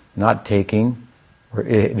not taking, or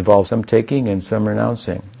it involves some taking and some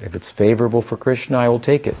renouncing. If it's favorable for Krishna, I will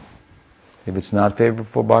take it. If it's not favorable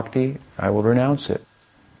for bhakti, I will renounce it.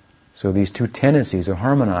 So these 2 tendencies are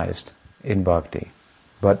harmonized in bhakti.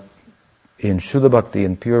 But in Shuddha Bhakti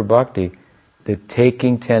and pure bhakti, the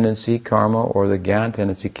taking tendency, karma, or the gyan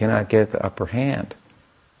tendency cannot get the upper hand.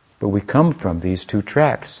 But we come from these 2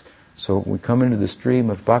 tracks. So we come into the stream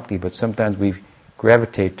of bhakti, but sometimes we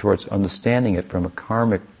gravitate towards understanding it from a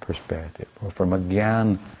karmic perspective, or from a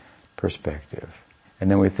gyan perspective. And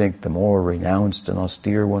then we think the more renounced and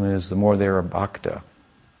austere one is, the more they're a bhakta.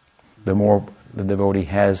 The more the devotee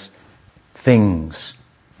has things,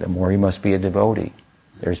 the more he must be a devotee.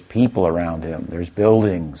 There's people around him, there's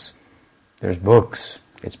buildings, there's books,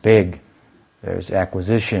 it's big, there's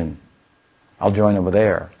acquisition. I'll join over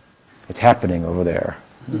there. It's happening over there.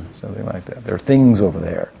 Something like that. There are things over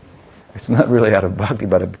there. It's not really out of bhakti,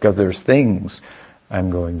 but because there's things,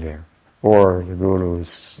 I'm going there. Or the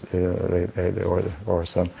gurus, or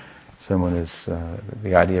someone is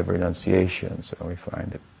the idea of renunciation. So we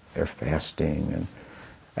find that they're fasting and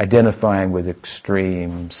identifying with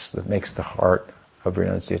extremes that makes the heart of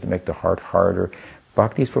renunciation, make the heart harder.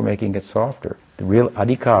 Bhakti is for making it softer. The real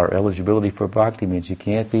adhikar, eligibility for bhakti, means you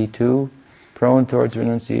can't be too prone towards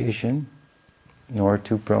renunciation, nor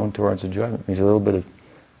too prone towards enjoyment. It means a little bit of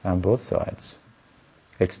on both sides.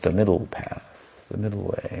 It's the middle path, the middle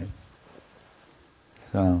way.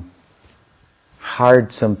 So,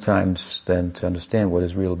 hard sometimes then to understand what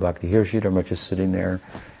is real bhakti. Here Sridhara Maharaj is sitting there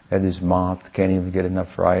at his moth, can't even get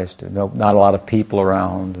enough rice, not a lot of people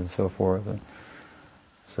around and so forth. And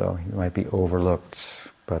so he might be overlooked.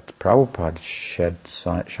 But Prabhupada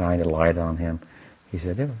shined a light on him. He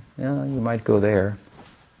said, you might go there.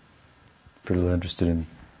 If you're a little interested in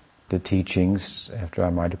the teachings after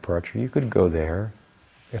my departure, you could go there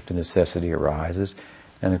if the necessity arises.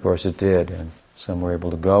 And of course it did. And some were able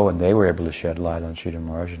to go, and they were able to shed light on Sridhara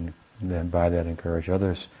Maharaj, and then by that encourage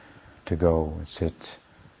others to go and sit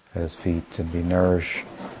at his feet and be nourished.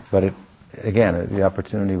 But again, the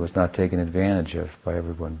opportunity was not taken advantage of by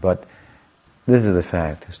everyone. But this is the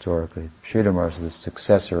fact, historically. Sridhara Maharaj is the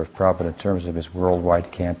successor of Prabhupada in terms of his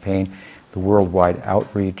worldwide campaign, the worldwide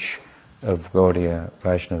outreach of Gaudiya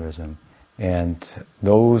Vaishnavism. And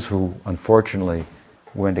those who, unfortunately,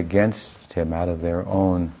 went against him out of their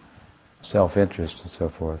own self-interest and so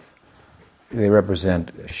forth, they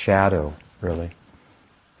represent a shadow, really,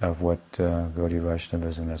 of what Gaudiya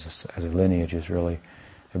Vaishnavism as a lineage is really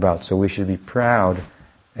about. So we should be proud,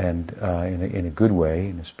 and in a good way,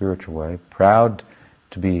 in a spiritual way, proud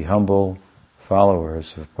to be humble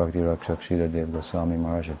followers of Bhakti Rakshak Sridhar Goswami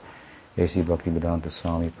Maharaj and A.C. Bhaktivedanta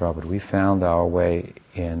Swami Prabhupada. We found our way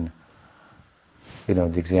in,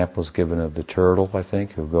 the examples given of the turtle, I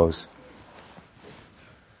think, who goes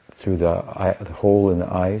through the hole in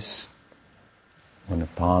the ice when the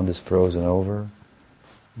pond is frozen over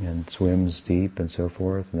and swims deep and so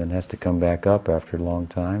forth, and then has to come back up after a long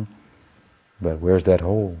time. But where's that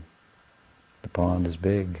hole? The pond is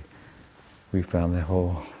big. We found that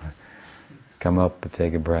hole. Come up and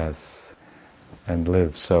take a breath and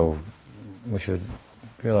live. So we should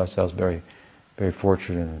feel ourselves very, very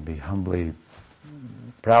fortunate and be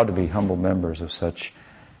proud to be humble members of such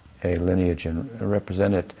a lineage and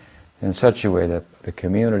represent it in such a way that the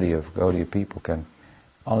community of Gaudiya people can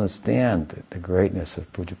understand the greatness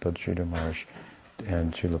of Pujapad Sridhar Maharaj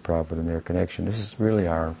and Srila Prabhupada and their connection. This is really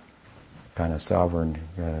our kind of sovereign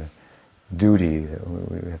duty.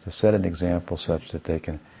 We have to set an example such that they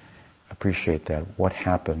can appreciate that, what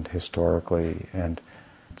happened historically, and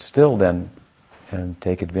still then and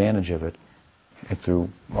take advantage of it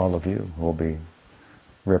through all of you who will be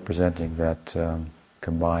representing that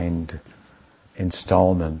combined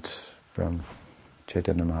installment from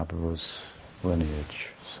Chaitanya Mahaprabhu's lineage.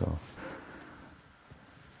 So,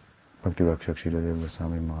 Bhakti Rakshak Sridhar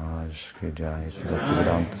Goswami Maharaj ki jai, Sri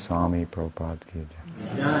Bhaktivedanta Swami Prabhupada ki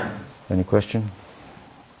jai. Any question?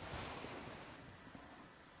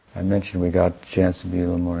 I mentioned we got a chance to be a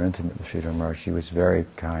little more intimate with Sridhar Maharaj. She was very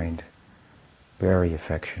kind, very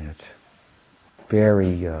affectionate,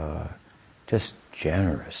 very just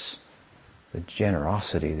generous. The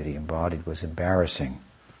generosity that he embodied was embarrassing.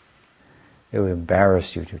 It would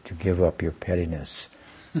embarrass you to give up your pettiness,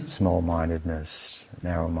 small-mindedness,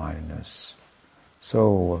 narrow-mindedness.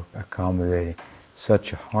 So accommodating,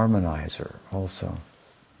 such a harmonizer also,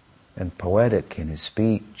 and poetic in his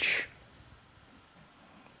speech.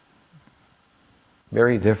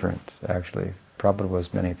 Very different, actually. Prabhupada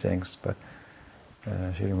was many things, but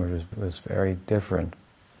Sridhar Maharaj was very different.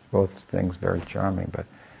 Both things very charming, but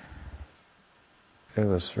it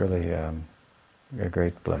was really a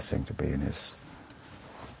great blessing to be in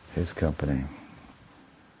his company.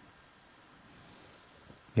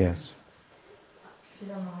 Yes?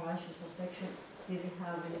 Srila Maharaj's affection, did it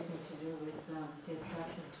have anything to do with the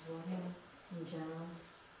attraction toward him in general?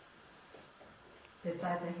 The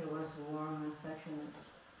fact that he was warm and affectionate,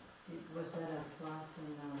 was that a plus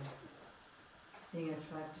in being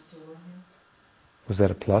attracted toward him? Was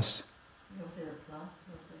that a plus? Was it a plus?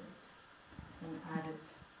 Was it an added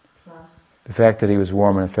plus? The fact that he was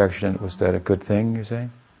warm and affectionate, was that a good thing, you say?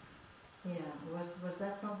 Yeah. Was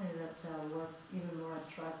that something that was even more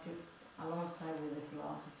attractive alongside with the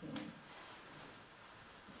philosophy?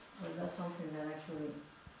 Was that something that actually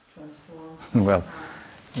transformed?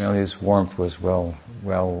 Well, his warmth was well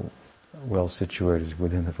situated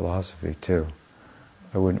within the philosophy too.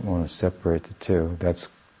 I wouldn't want to separate the two. That's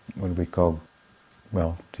what we call,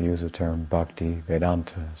 to use the term, bhakti,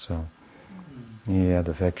 Vedanta. So he had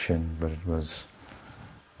affection, but it was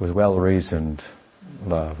well-reasoned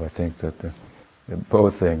love. I think that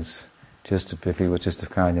both things, if he was just a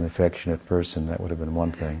kind and affectionate person, that would have been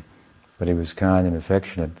one thing. But he was kind and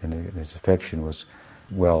affectionate, and his affection was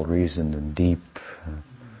well-reasoned and deep.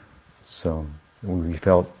 So we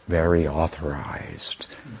felt very authorized,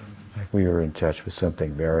 like we were in touch with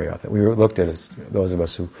something very authorized. We were looked at as those of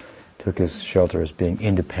us who took his shelter as being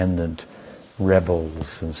independent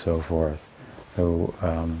rebels and so forth, who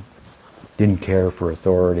didn't care for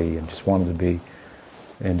authority and just wanted to be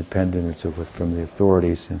independent and so forth from the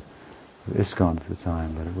authorities in ISKCON at the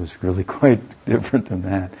time. But it was really quite different than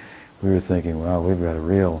that. We were thinking, well, we've got a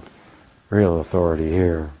real authority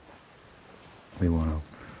here. We want to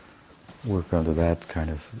work under that kind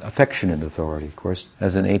of affectionate authority, of course,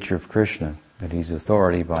 as the nature of Krishna, that he's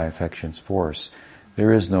authority by affection's force.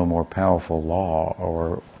 There is no more powerful law,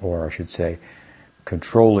 or I should say,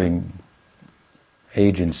 controlling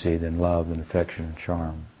agency than love and affection and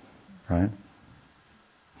charm, right?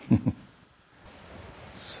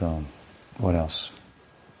 So, what else?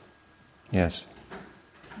 Yes.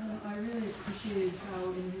 I really appreciated how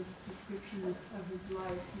in his description of his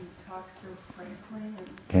life he talks so frankly and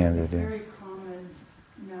Candid, it's yeah. very common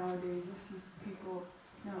nowadays. You see people,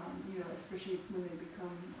 especially when they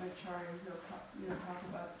become acharyas, they'll talk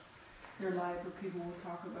about their life, or people will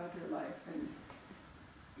talk about their life and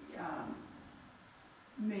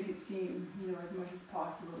make it seem, as much as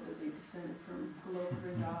possible that they descended from Goloka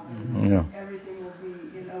Vrindavan. Yeah. Everything will be,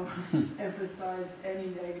 emphasized. Any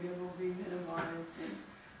negative will be minimized. And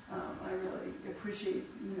I really appreciate,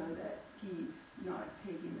 that he's not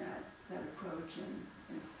taking that approach, and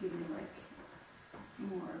it's giving more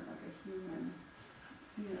like a human,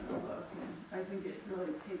 look. And I think it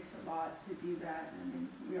really takes a lot to do that. I mean,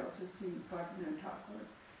 we also see Bhaktivinoda Thakur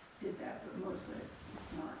did that, but mostly it's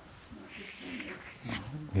not the same.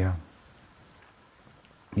 Yeah.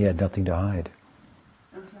 He had nothing to hide.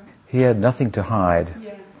 I'm sorry? He had nothing to hide.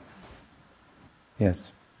 Yeah.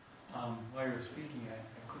 Yes. While you were speaking,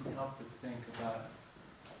 I couldn't help but think about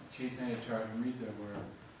Chaitanya Charitamrita, where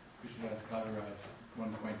Krishnadas Kaviraj at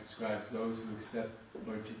one point describes those who accept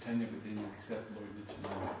Lord Chaitanya but they didn't accept Lord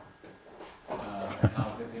Nityananda, and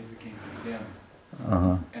how they became condemned.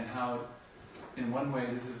 Uh-huh. And how, in one way,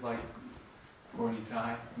 this is like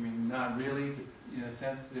Gornitai. I mean, not really, but in a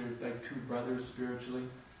sense, they're like two brothers spiritually.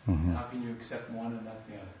 Mm-hmm. How can you accept one and not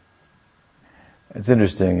the other? It's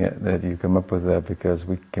interesting that you come up with that, because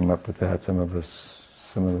we came up with that, some of the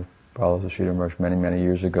followers of Sridhar Maharaj many, many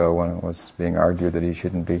years ago, when it was being argued that he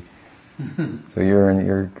shouldn't be. So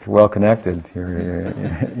you're well connected.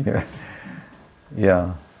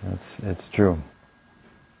 Yeah, it's true.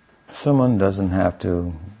 Someone doesn't have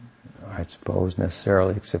to, I suppose,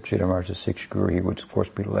 necessarily accept Sridhar Maharaj as Sikh Guru. He would, of course,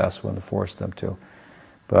 be the last one to force them to.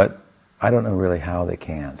 But I don't know really how they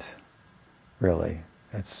can't, really.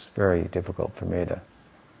 It's very difficult for me to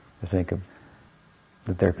think of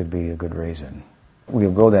that there could be a good reason.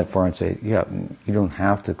 We'll go that far and say, yeah, you don't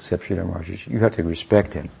have to accept Sridhar Maharaj. You have to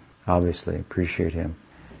respect him, obviously, appreciate him.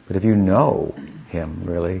 But if you know him,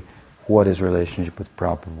 really, what his relationship with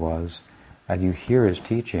Prabhupada was, and you hear his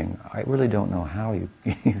teaching, I really don't know how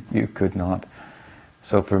you could not.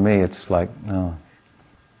 So for me, it's like, no,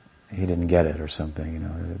 he didn't get it or something,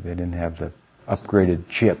 They didn't have the upgraded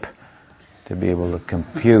chip to be able to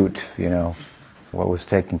compute, what was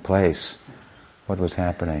taking place, what was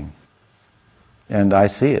happening. And I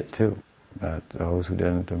see it too, that those who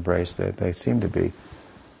didn't embrace that, they tend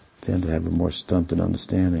to have a more stunted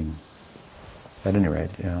understanding. At any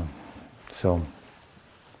rate, yeah. So,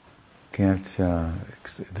 can't,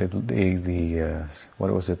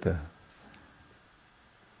 what was it,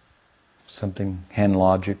 something, hen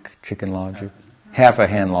logic, chicken logic? Half a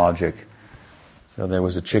hen logic. So there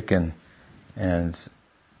was a chicken, and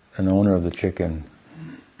an owner of the chicken,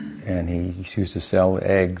 and he used to sell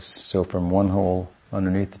eggs, so from one hole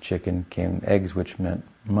underneath the chicken came eggs, which meant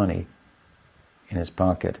money in his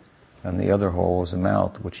pocket, and the other hole was a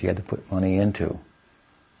mouth, which he had to put money into.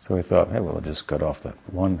 So he thought, hey, well, I'll just cut off the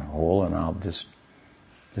one hole, and this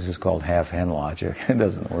is called half-hen logic. It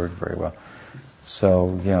doesn't work very well. So,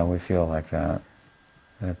 we feel like that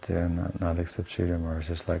not accept Sridhar Maharaj,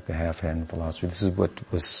 just like the half-hen philosophy. This is what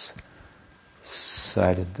was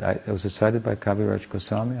cited, was it cited by Kaviraj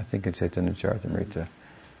Goswami? I think in Chaitanya Charitamrita,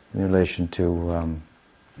 in relation to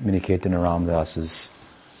Miniketana Ramdas's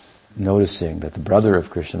noticing that the brother of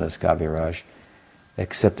Krishnadas Kaviraj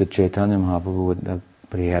accepted Chaitanya Mahaprabhu,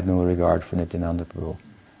 but he had no regard for Nityananda Prabhu.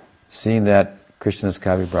 Seeing that, Krishnadas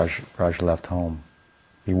Kaviraj left home.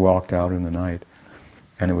 He walked out in the night,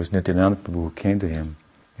 and it was Nityananda Prabhu who came to him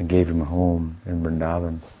and gave him a home in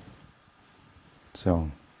Vrindavan.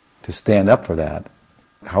 So, to stand up for that,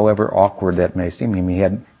 however awkward that may seem, he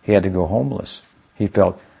had to go homeless. He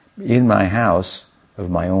felt, in my house of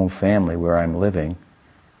my own family where I'm living,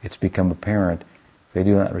 it's become apparent they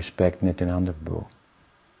do not respect Nityananda Prabhu.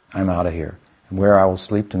 I'm out of here. And where I will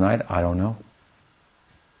sleep tonight, I don't know.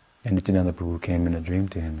 And Nityananda Prabhu came in a dream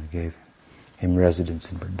to him and gave him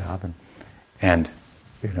residence in Vrindavan. And,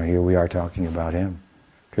 here we are talking about him.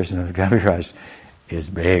 Krishnadas Kaviraj is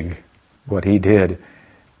big. What he did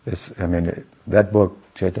is, that book,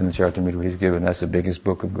 Chaitanya Charitamrita, what he's given, that's the biggest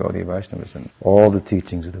book of Gaudiya Vaishnavism. All the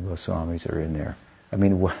teachings of the Goswamis are in there.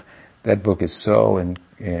 That book is so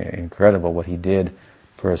incredible, what he did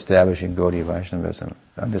for establishing Gaudiya Vaishnavism.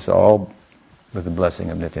 And this all with the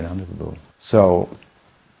blessing of Nityananda Prabhu. So,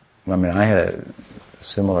 I had a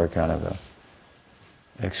similar kind of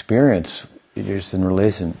experience just in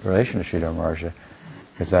relation to Sridhar Maharaja,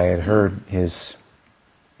 because I had heard his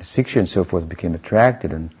Siksha and so forth became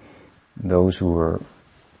attracted, and those who were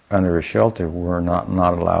under a shelter were not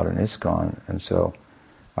allowed in ISKCON, and so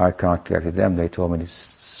I contacted them. They told me to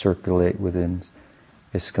circulate within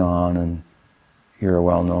ISKCON, and you're a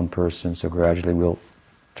well-known person, so gradually we'll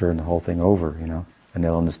turn the whole thing over, and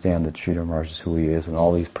they'll understand that Sridhara Maharaj is who he is, and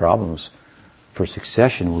all these problems for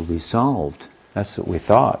succession will be solved. That's what we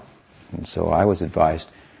thought. And so I was advised,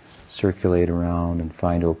 circulate around and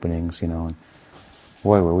find openings, and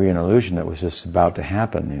boy, were we an illusion that was just about to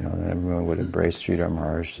happen, that everyone would embrace Sridhara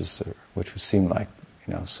Maharaj, which would seem like,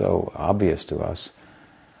 so obvious to us.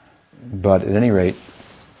 But at any rate,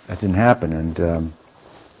 that didn't happen, and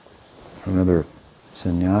another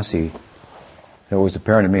sannyasi, it was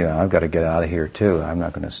apparent to me that I've got to get out of here too. I'm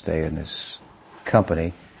not going to stay in this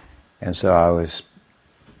company. And so I was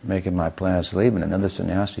making my plans to leave, and another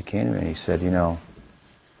sannyasi came to me and he said,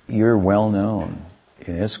 you're well known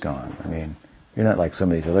in ISKCON. I mean, you're not like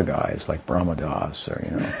some of these other guys, like Brahmadas, or,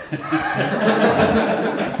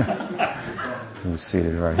 who's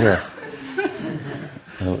seated right here.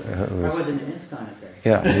 I wasn't in ISKCON at there.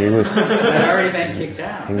 Yeah, he was. I'd already been kicked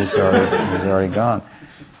out. He was already gone.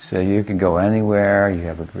 So you can go anywhere. You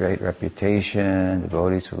have a great reputation.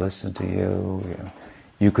 Devotees will listen to you.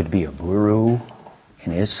 You could be a guru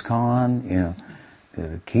in ISKCON.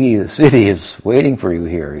 The key to the city is waiting for you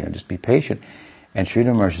here. Just be patient. And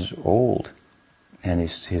Sridhara Maharaj is old, and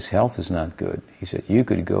his health is not good. He said you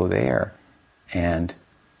could go there, and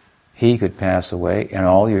he could pass away, and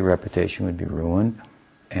all your reputation would be ruined.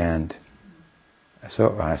 And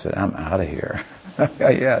so I said, I'm out of here.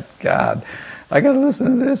 Yeah, God, I got to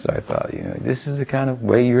listen to this. I thought, this is the kind of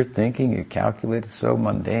way you're thinking. You calculate it so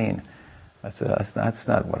mundane. I said, that's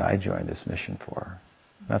not what I joined this mission for.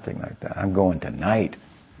 Nothing like that. I'm going tonight,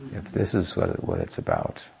 if this is what it's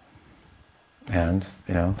about. And,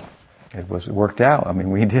 it worked out. I mean,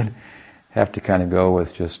 we did have to kind of go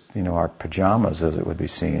with just, our pajamas, as it would be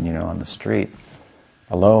seen, on the street,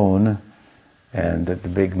 alone. And the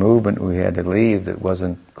big movement we had to leave that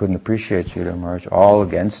couldn't appreciate Sridhara Maharaj, all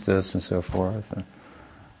against us and so forth.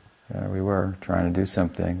 And we were trying to do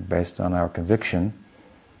something based on our conviction,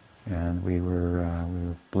 and we were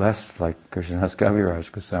blessed, like Krishnadas Kaviraj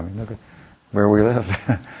Goswami. Look at where we live.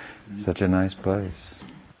 Such a nice place.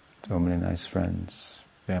 So many nice friends,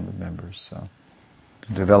 family members. So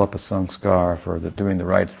to develop a sanskar for doing the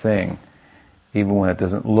right thing, even when it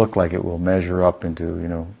doesn't look like it will measure up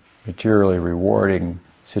into, materially rewarding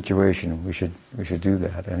situation, we should do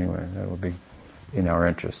that anyway. That will be in our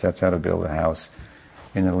interest. That's how to build a house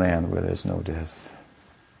in a land where there's no death.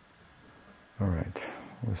 All right,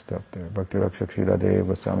 we'll stop there. Bhakti Rakshak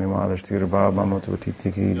Srila Swami Maharaja Tirobhava Mahotsava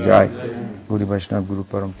ki jai. Guru Vaishnava Guru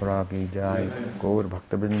Parampara ki jai. Gaur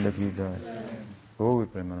Bhakta Vrinda ki jai. Gaur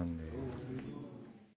Premanande.